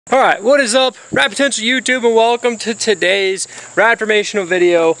Alright, what is up, Rad Potential YouTube, and welcome to today's Rad Formational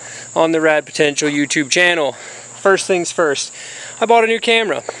video on the Rad Potential YouTube channel. First things first, I bought a new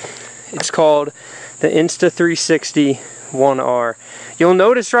camera. It's called the Insta360 1R. You'll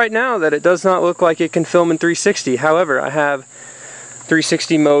notice right now that it does not look like it can film in 360. However, I have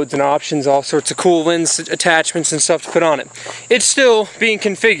 360 modes and options, all sorts of cool lens attachments and stuff to put on it. It's still being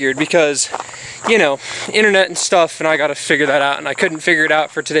configured because, you know, internet and stuff, and I gotta figure that out, and I couldn't figure it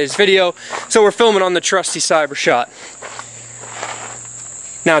out for today's video, so we're filming on the trusty CyberShot.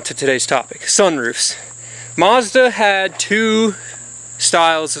 Now to today's topic, sunroofs. Mazda had two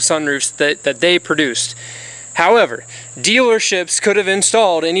styles of sunroofs that they produced. However, dealerships could have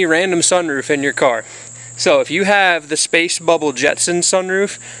installed any random sunroof in your car. So if you have the Space Bubble Jetson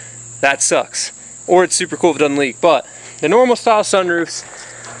sunroof, that sucks. Or it's super cool if it doesn't leak. But the normal style sunroofs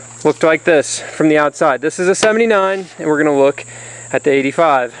looked like this from the outside. This is a 79, and we're going to look at the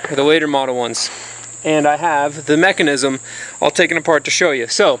 85, or the later model ones. And I have the mechanism all taken apart to show you.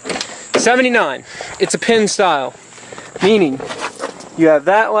 So, 79, it's a pin style, meaning you have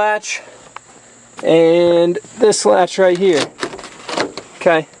that latch and this latch right here.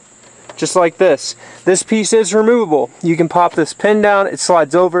 Okay, just like this. This piece is removable. You can pop this pin down, it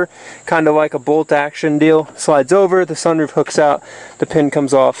slides over, kind of like a bolt action deal. Slides over, the sunroof hooks out, the pin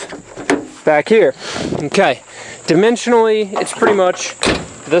comes off back here. Okay, dimensionally, it's pretty much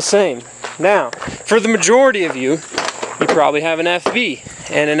the same. Now, for the majority of you, you probably have an FB,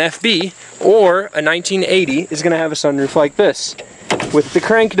 and an FB, or a 1980, is going to have a sunroof like this, with the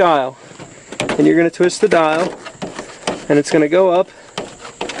crank dial. And you're going to twist the dial, and it's going to go up,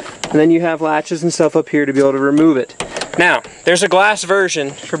 and then you have latches and stuff up here to be able to remove it. Now, there's a glass version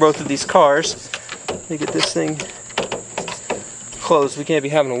for both of these cars. Let me get this thing closed. We can't be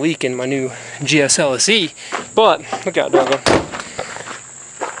having a leak in my new GS LSE, but look out, doggo.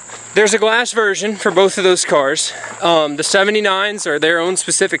 There's a glass version for both of those cars. The 79s are their own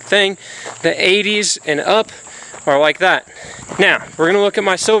specific thing. The 80s and up are like that. Now, we're going to look at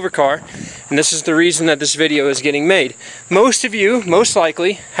my silver car, and this is the reason that this video is getting made. Most of you, most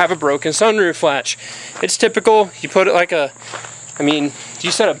likely, have a broken sunroof latch. It's typical. You put it like a,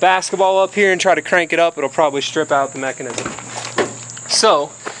 you set a basketball up here and try to crank it up, it'll probably strip out the mechanism. So,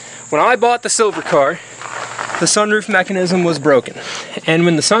 when I bought the silver car, the sunroof mechanism was broken. And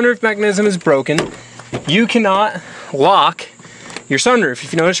when the sunroof mechanism is broken, you cannot lock your sunroof.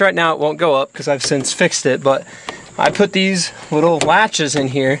 If you notice right now, it won't go up because I've since fixed it, but I put these little latches in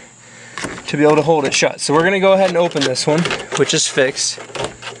here to be able to hold it shut. So we're going to go ahead and open this one, which is fixed,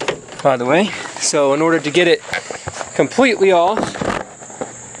 by the way. So in order to get it completely off,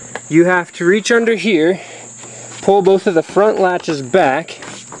 you have to reach under here, pull both of the front latches back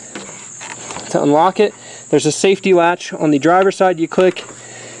to unlock it. There's a safety latch on the driver's side. You click,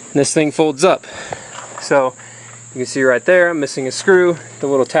 and this thing folds up. So you can see right there, I'm missing a screw, the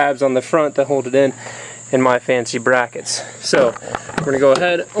little tabs on the front that hold it in, and my fancy brackets. So we're going to go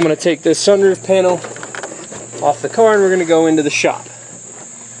ahead, I'm going to take this sunroof panel off the car, and we're going to go into the shop.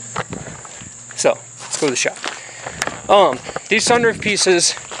 So let's go to the shop. These sunroof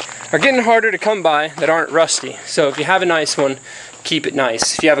pieces are getting harder to come by that aren't rusty. So if you have a nice one, keep it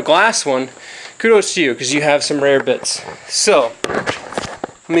nice. If you have a glass one, kudos to you, because you have some rare bits. So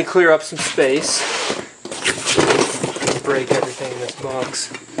let me clear up some space. Break everything in this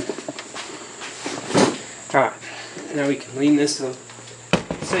box. Alright, now we can lean this up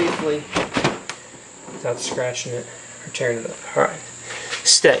safely without scratching it or tearing it up. Alright,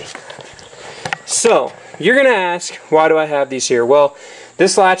 stay. So, you're going to ask, why do I have these here? Well,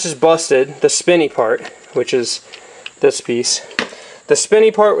 this latch is busted, the spinny part, which is this piece. The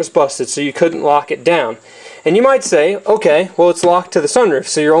spinny part was busted, so you couldn't lock it down. And you might say, okay, well, it's locked to the sunroof,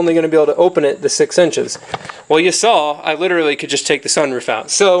 so you're only going to be able to open it the 6 inches. Well, you saw, I literally could just take the sunroof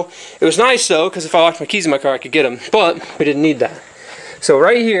out. So, it was nice, though, because if I locked my keys in my car, I could get them. But, we didn't need that. So,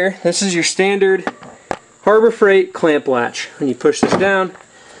 right here, this is your standard Harbor Freight clamp latch. When you push this down,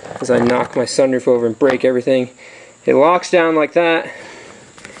 as I knock my sunroof over and break everything, it locks down like that,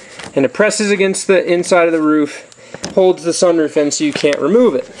 and it presses against the inside of the roof, holds the sunroof in so you can't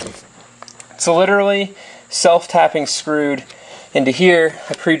remove it. It's literally self-tapping screwed into here.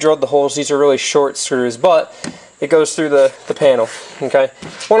 I pre-drilled the holes. These are really short screws, but it goes through the panel. Okay,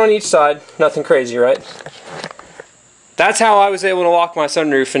 one on each side, nothing crazy, right? That's how I was able to lock my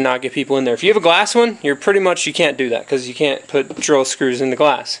sunroof and not get people in there. If you have a glass one, you can't do that because you can't put drill screws in the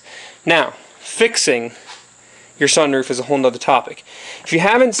glass. Now, fixing your sunroof is a whole nother topic. If you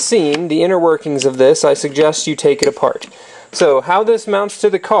haven't seen the inner workings of this, I suggest you take it apart. So how this mounts to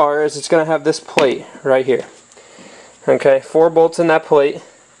the car is it's going to have this plate right here. Okay, 4 bolts in that plate.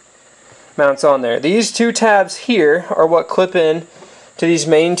 mounts on there. These two tabs here are what clip in to these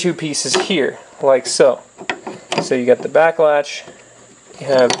main two pieces here, like so. So you got the back latch, you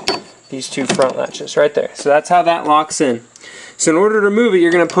have these two front latches right there. So that's how that locks in. So in order to remove it,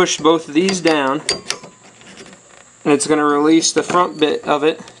 you're going to push both of these down, and it's going to release the front bit of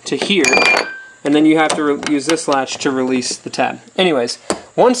it to here, and then you have to use this latch to release the tab. Anyways,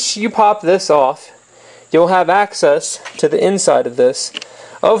 once you pop this off, you'll have access to the inside of this,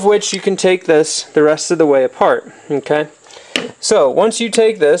 of which you can take this the rest of the way apart. Okay? So once you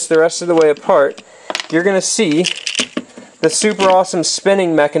take this the rest of the way apart, you're going to see the super awesome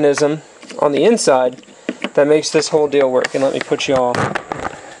spinning mechanism on the inside that makes this whole deal work. And let me put you all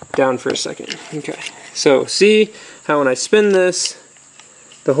down for a second. Okay, so see how when I spin this,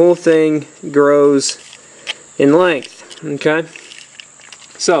 the whole thing grows in length. Okay,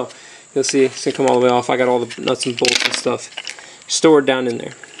 so you'll see it's going to come all the way off. I got all the nuts and bolts and stuff stored down in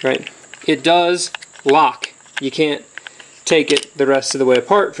there, right? It does lock. You can't take it the rest of the way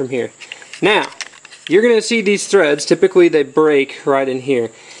apart from here. Now, you're going to see these threads, typically they break right in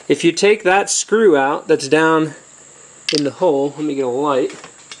here. If you take that screw out that's down in the hole, let me get a light.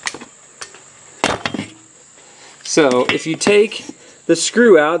 So, if you take the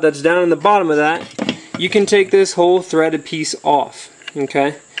screw out that's down in the bottom of that, you can take this whole threaded piece off.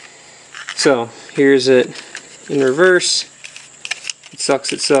 Okay? So, here's it in reverse. It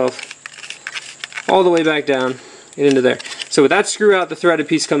sucks itself all the way back down and into there. So with that screw out, the threaded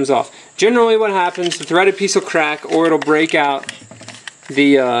piece comes off. Generally what happens, the threaded piece will crack, or it'll break out.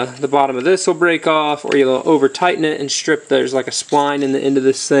 The bottom of this will break off, or you'll over tighten it and strip. There's like a spline in the end of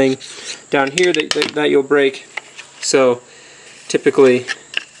this thing down here that you'll break. So typically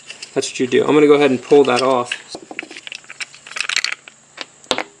that's what you do. I'm going to go ahead and pull that off.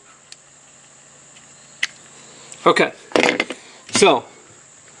 Okay, so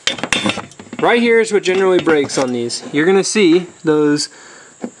right here is what generally breaks on these. You're going to see those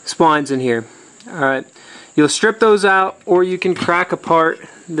splines in here. Alright, you'll strip those out, or you can crack apart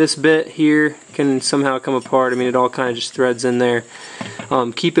this bit here. Can somehow come apart. I mean, it all kind of just threads in there.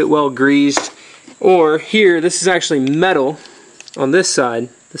 Keep it well greased. Or here, this is actually metal on this side.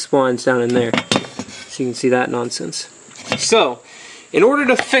 The spline's down in there. So you can see that nonsense. So, in order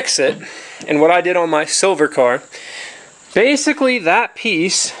to fix it, and what I did on my silver car, basically that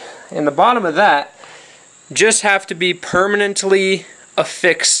piece and the bottom of that just have to be permanently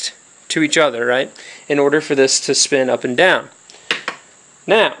affixed to each other, right? In order for this to spin up and down.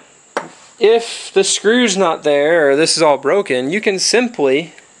 Now, if the screw's not there, or this is all broken, you can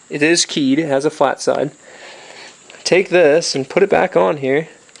simply, it is keyed, it has a flat side, take this and put it back on here,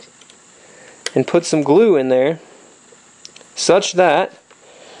 and put some glue in there, such that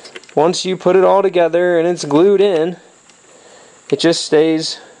once you put it all together and it's glued in, it just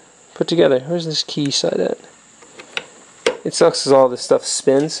stays put together. Where's this key side at? It sucks as all this stuff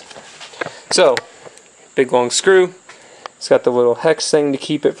spins. So, big long screw. It's got the little hex thing to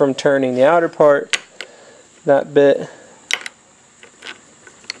keep it from turning the outer part. That bit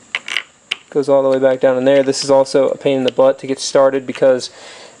goes all the way back down in there. This is also a pain in the butt to get started because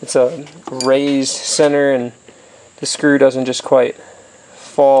it's a raised center and the screw doesn't just quite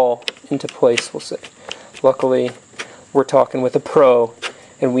fall into place, we'll say. Luckily, we're talking with a pro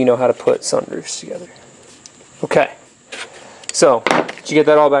and we know how to put sunroofs together. Okay, so once you get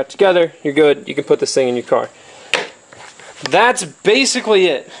that all back together, you're good. You can put this thing in your car. That's basically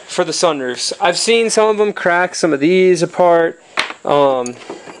it for the sunroofs. I've seen some of them crack some of these apart.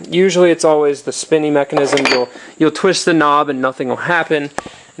 Usually it's always the spinning mechanism. You'll twist the knob and nothing will happen,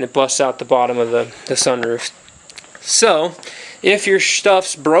 and it busts out the bottom of the sunroof. So, if your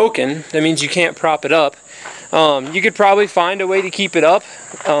stuff's broken, that means you can't prop it up. You could probably find a way to keep it up.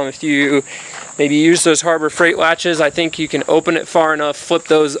 If you maybe use those Harbor Freight latches, I think you can open it far enough, flip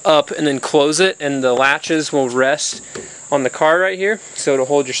those up, and then close it, and the latches will rest on the car right here, so it'll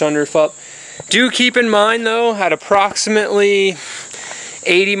hold your sunroof up. Do keep in mind, though, at approximately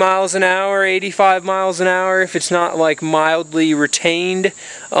 80 miles an hour, 85 miles an hour, if it's not like mildly retained,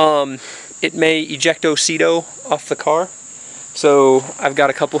 it may ejecto-cedo off the car. So I've got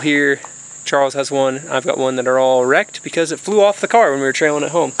a couple here. Charles has one. I've got one that are all wrecked because it flew off the car when we were trailing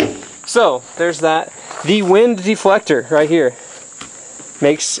it home. So there's that. The wind deflector right here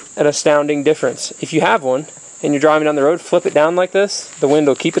makes an astounding difference. If you have one and you're driving down the road, flip it down like this. The wind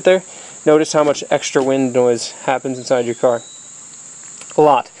will keep it there. Notice how much extra wind noise happens inside your car. A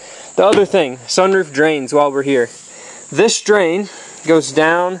lot. The other thing, sunroof drains while we're here. This drain goes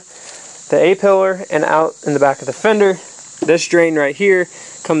down the A-pillar and out in the back of the fender. This drain right here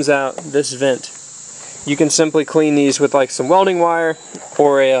comes out this vent. you can simply clean these with like some welding wire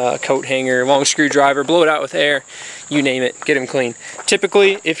or a coat hanger, long screwdriver, blow it out with air, you name it, get them clean.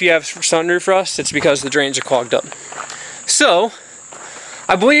 Typically, if you have sunroof rust, it's because the drains are clogged up. So,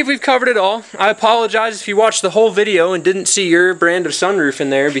 I believe we've covered it all. I apologize if you watched the whole video and didn't see your brand of sunroof in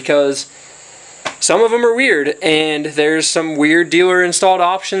there, because some of them are weird, and there's some weird dealer installed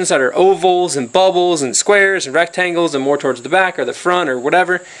options that are ovals and bubbles and squares and rectangles and more towards the back or the front or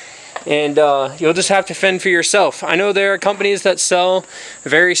whatever. And you'll just have to fend for yourself. I know there are companies that sell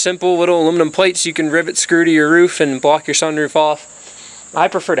very simple little aluminum plates you can rivet screw to your roof and block your sunroof off. I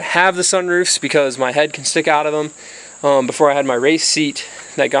prefer to have the sunroofs because my head can stick out of them. Before I had my race seat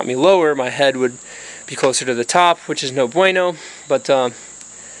that got me lower, my head would be closer to the top, which is no bueno. But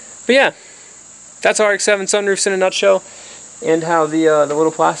yeah, that's RX7 Sunroofs in a nutshell, and how the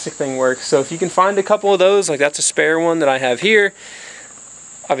little plastic thing works. So if you can find a couple of those, like that's a spare one that I have here.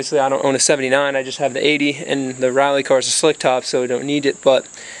 Obviously I don't own a 79, I just have the 80, and the rally car is a slick top, so I don't need it, but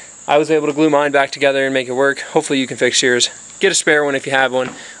I was able to glue mine back together and make it work. Hopefully you can fix yours. Get a spare one if you have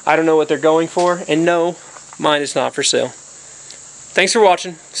one. I don't know what they're going for, and no, mine is not for sale. Thanks for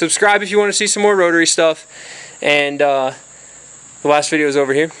watching. Subscribe if you want to see some more rotary stuff, and the last video is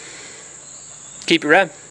over here. Keep it rad.